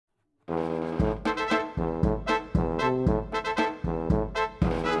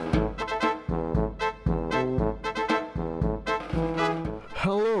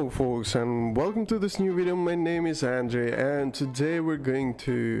Hello folks, and welcome to this new video. My name is Andre, and today we're going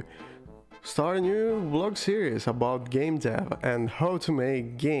to start a new vlog series about game dev and how to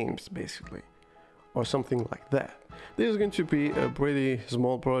make games, basically, or something like that. This is going to be a pretty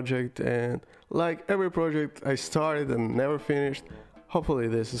small project, and like every project I started and never finished, hopefully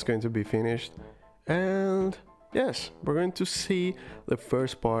this is going to be finished. And yes, we're going to see the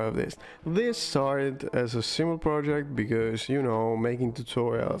first part of this. This started as a simple project because, you know, making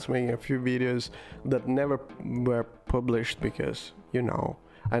tutorials, making a few videos that never were published because, you know,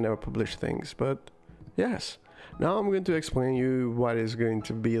 I never publish things. But yes, now I'm going to explain you what is going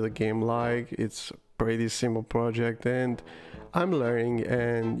to be the game like. It's a pretty simple project and I'm learning,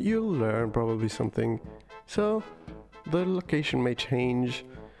 and you'll learn probably something. So the location may change.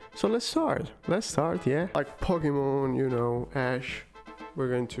 So let's start, yeah. Like Pokemon, you know, Ash, we're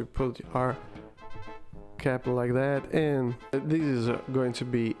going to put our cap like that, and this is going to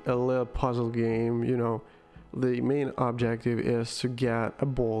be a little puzzle game, you know. The main objective is to get a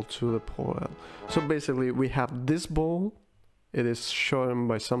ball to the portal. So basically we have this ball, it is shown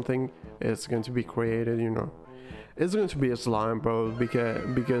by something, it's going to be created, you know. It's going to be a slime probably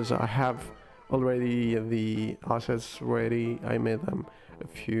because I have already the assets ready, I made them a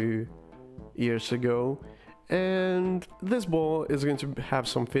few years ago, and this ball is going to have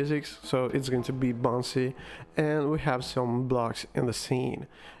some physics, so it's going to be bouncy, and we have some blocks in the scene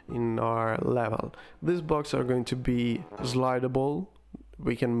in our level. These blocks are going to be slidable,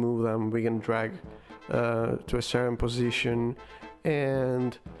 we can move them, we can drag to a certain position,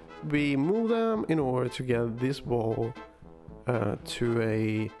 and we move them in order to get this ball to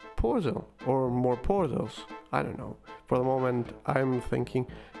a portal or more portals. I don't know. For the moment, I'm thinking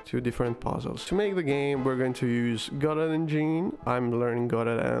two different puzzles. To make the game, we're going to use Godot engine. I'm learning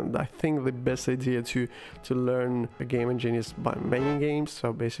Godot, and I think the best idea to learn a game engine is by making games.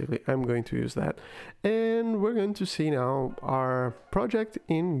 So basically, I'm going to use that. And we're going to see now our project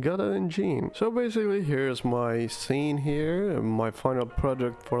in Godot engine. So basically, here's my scene here, my final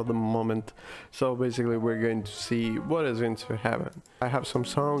project for the moment. So basically, we're going to see what is going to happen. I have some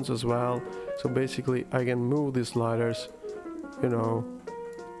sounds as well. So basically, I can move these sliders, you know,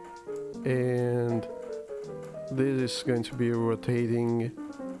 and this is going to be rotating.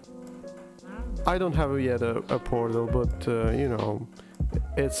 I don't have yet a portal, but you know,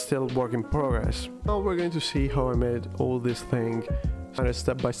 it's still work in progress. Now we're going to see how I made all this thing kind of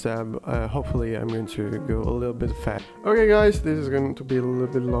step by step. Hopefully I'm going to go a little bit fast. Okay guys, this is going to be a little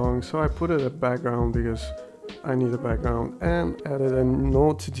bit long, so I put it a background because I need a background, and added a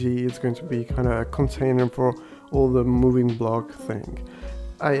node to D. It's going to be kind of a container for all the moving block thing.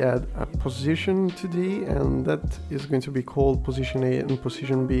 I add a position to D, and that is going to be called position A and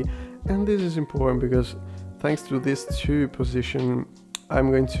position B. And this is important because thanks to these two positions, I'm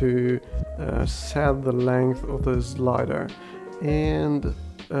going to set the length of the slider. And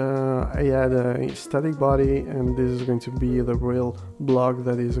I add a static body, and this is going to be the real block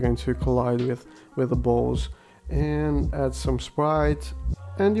that is going to collide with the balls. And add some sprite,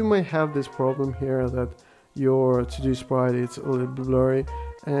 and you might have this problem here that your 2D sprite is a little blurry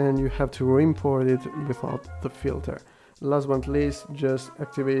and you have to re-import it without the filter. Last but not least, just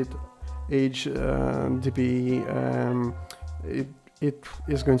activate HDP. It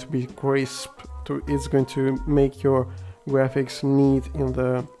is going to be crisp, it's going to make your graphics neat in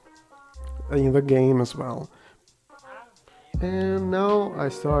the game as well. And now I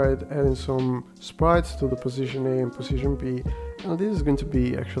started adding some sprites to the position A and position B, and this is going to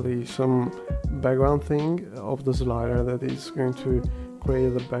be actually some background thing of the slider that is going to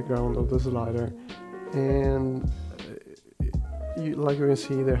create the background of the slider. And like you can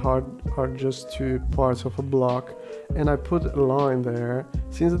see, they are just two parts of a block, and I put a line there.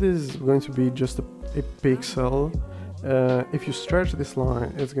 Since this is going to be just a pixel, if you stretch this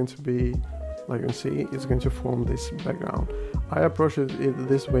line, it's going to be, like you can see, it's going to form this background. I approached it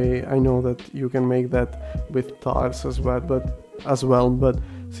this way. I know that you can make that with tiles as well, but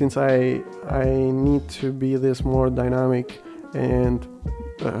since I need to be this more dynamic and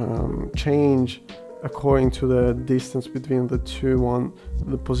change according to the distance between the two,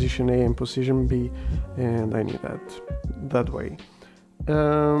 the position A and position B, and I need that way.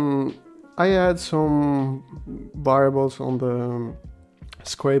 I add some variables on the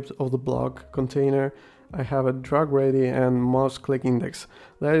script of the block container. I have a drag ready and mouse click index.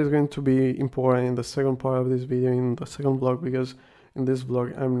 That is going to be important in the second part of this video, in the second block, because in this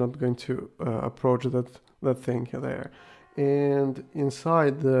vlog I'm not going to approach that thing there. And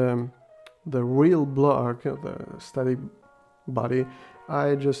inside the the real block, the static body,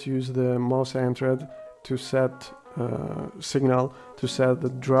 I just use the mouse entered to set signal, to set the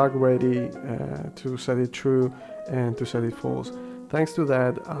drag ready, to set it true and to set it false. Thanks to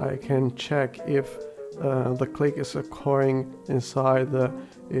that, I can check if the click is occurring inside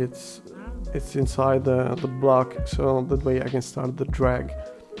it's inside the block, so that way I can start the drag,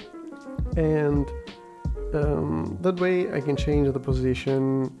 and that way I can change the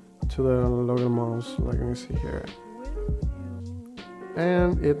position to the local mouse, like you can see here,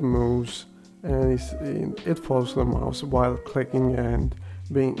 and it moves and it follows the mouse while clicking and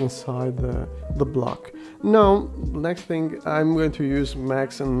being inside the block. Now, next thing, I'm going to use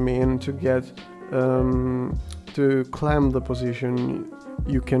max and min to get to clamp the position.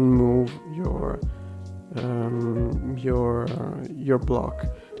 You can move your block,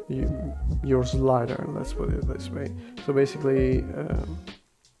 your slider, let's put it this way. So basically,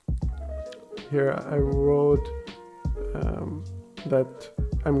 here I wrote that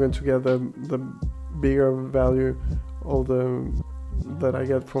I'm going to get the bigger value of that I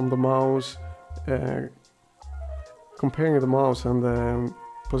get from the mouse, comparing the mouse and the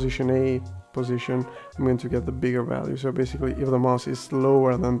position A position, I'm going to get the bigger value. So basically, if the mouse is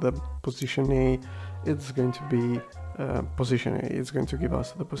lower than the position A, it's going to be position A, it's going to give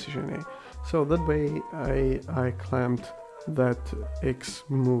us the position A. So that way I clamped that X,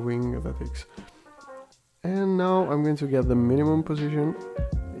 moving that X. And now I'm going to get the minimum position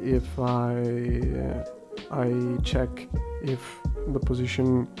if I check if the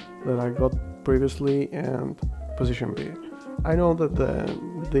position that I got previously and position B. I know that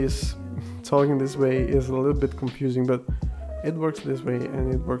talking this way is a little bit confusing, but it works this way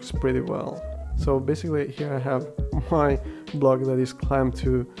and it works pretty well. So basically here I have my block that is clamped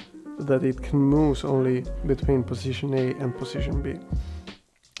to that it can move only between position A and position B.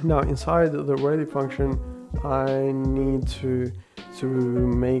 Now inside the ready function, I need to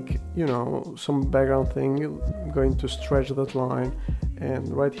make, you know, some background thing. I'm going to stretch that line,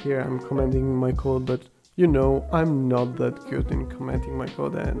 and right here I'm commenting my code, but you know, I'm not that good in commenting my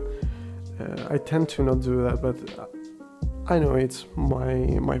code, and I tend to not do that, but I know it's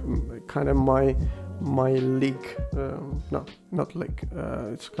my kind of my leak, no, not leak,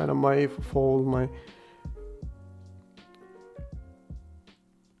 it's kind of my fault,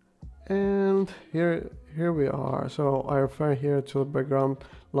 and here we are. So I refer here to the background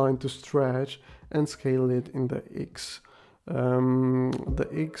line to stretch and scale it in the X. The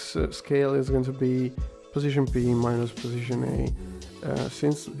X scale is going to be position P minus position A.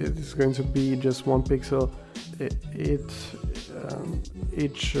 Since it is going to be just 1 pixel,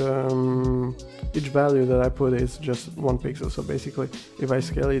 each value that I put is just 1 pixel. So basically, if I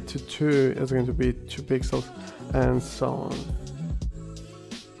scale it to 2, it's going to be 2 pixels, and so on.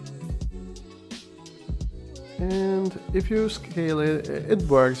 And if you scale it, it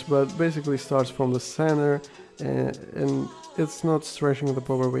works, but basically starts from the center, and it's not stretching the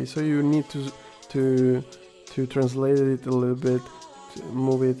proper way. So you need to translate it a little bit, to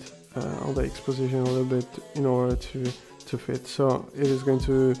move it on the X position a little bit in order to fit. So it is going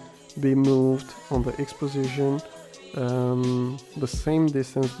to be moved on the X position the same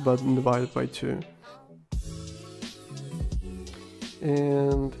distance but divided by 2.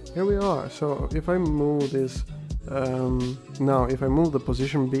 And here we are. So if I move this, now if I move the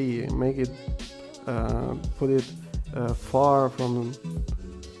position B, make it put it further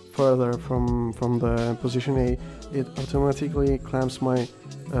from the position A, it automatically clamps my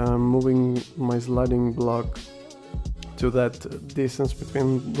moving my sliding block to that distance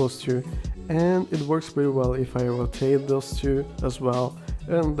between those two, and it works pretty well if I rotate those two as well,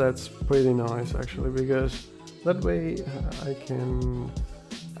 and that's pretty nice actually, because that way I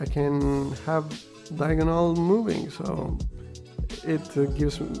can have diagonal moving, so it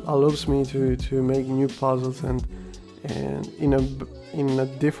allows me to make new puzzles and in a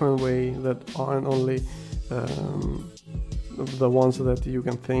different way that aren't only the ones that you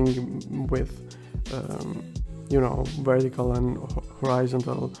can think with, you know, vertical and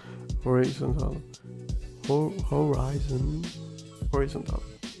horizontal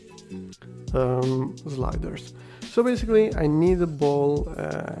sliders. So basically, I need a ball.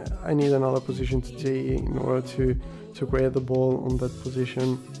 I need another position to T in order to create the ball on that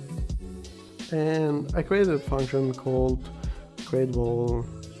position. And I created a function called create ball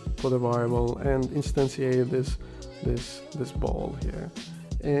for the variable and instantiate this ball here.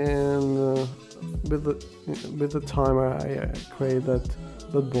 And with the timer, I create that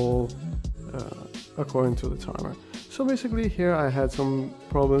ball according to the timer. So basically, here I had some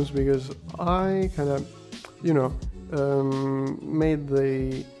problems because I kind of, you know, made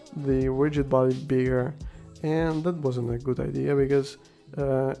the the rigid body bigger, and that wasn't a good idea because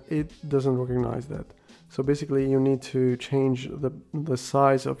it doesn't recognize that. So basically you need to change the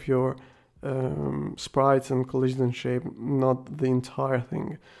size of your sprites and collision shape, not the entire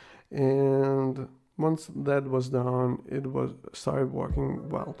thing. And once that was done, it was started working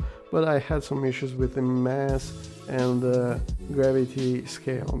well. But I had some issues with the mass and the gravity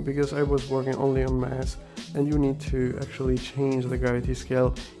scale, because I was working only on mass, and you need to actually change the gravity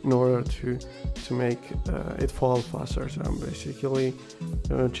scale in order to make it fall faster. So basically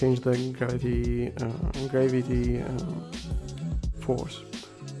change the gravity force.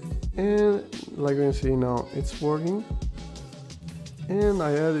 And like you can see now, it's working. And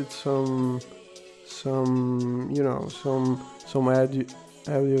I added some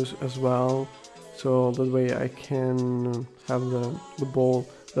audios as well, so that way I can have the ball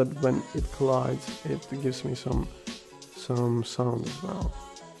that when it collides, it gives me some sound as well.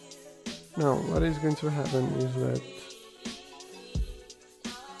 Now what is going to happen is that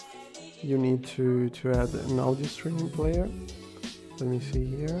you need to add an audio stream player. Let me see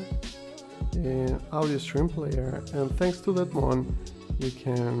here, an audio stream player, and thanks to that one you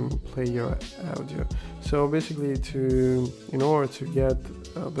can play your audio. So basically, in order to get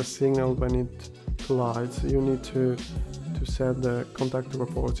the signal when it collides, you need to set the contact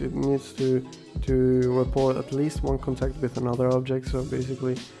reports. It needs to report at least one contact with another object. So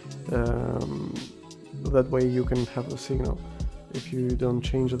basically, that way you can have the signal. If you don't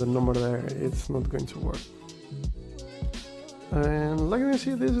change the number there, it's not going to work. And like you can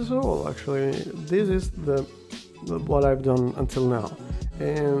see, this is all. Actually, this is what I've done until now.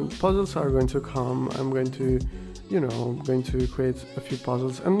 And puzzles are going to come. I'm going to, going to create a few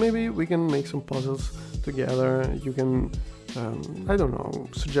puzzles, and maybe we can make some puzzles together. You can, I don't know,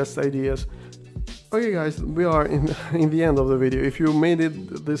 suggest ideas. Okay guys, we are in the end of the video. If you made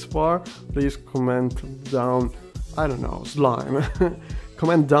it this far, please comment down, I don't know, slime.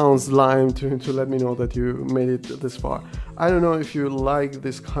 Comment down slime to let me know that you made it this far. I don't know if you like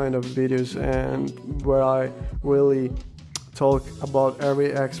this kind of videos and where I really talk about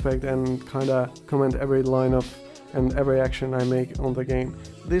every aspect and kinda comment every line of and every action I make on the game.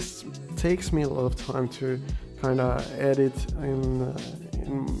 This takes me a lot of time to kinda edit in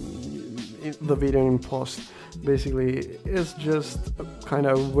the video in post. Basically, it's just a kind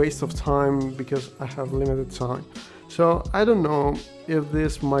of waste of time because I have limited time. So I don't know if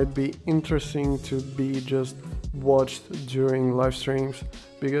this might be interesting to be just watched during live streams,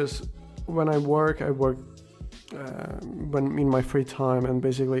 because when I work when in my free time, and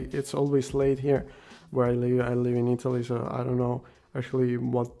basically it's always late here where I live in Italy, so I don't know actually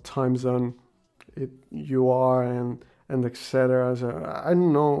what time zone you are and etc. So I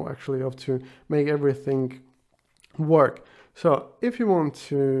don't know actually how to make everything work. So if you want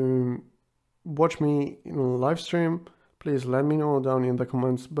to watch me in a live stream, please let me know down in the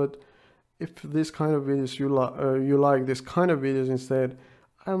comments. But if this kind of videos you like this kind of videos instead,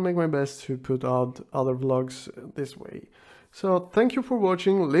 I'll make my best to put out other vlogs this way. So thank you for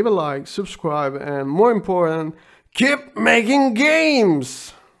watching, leave a like, subscribe, and more important, keep making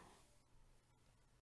games!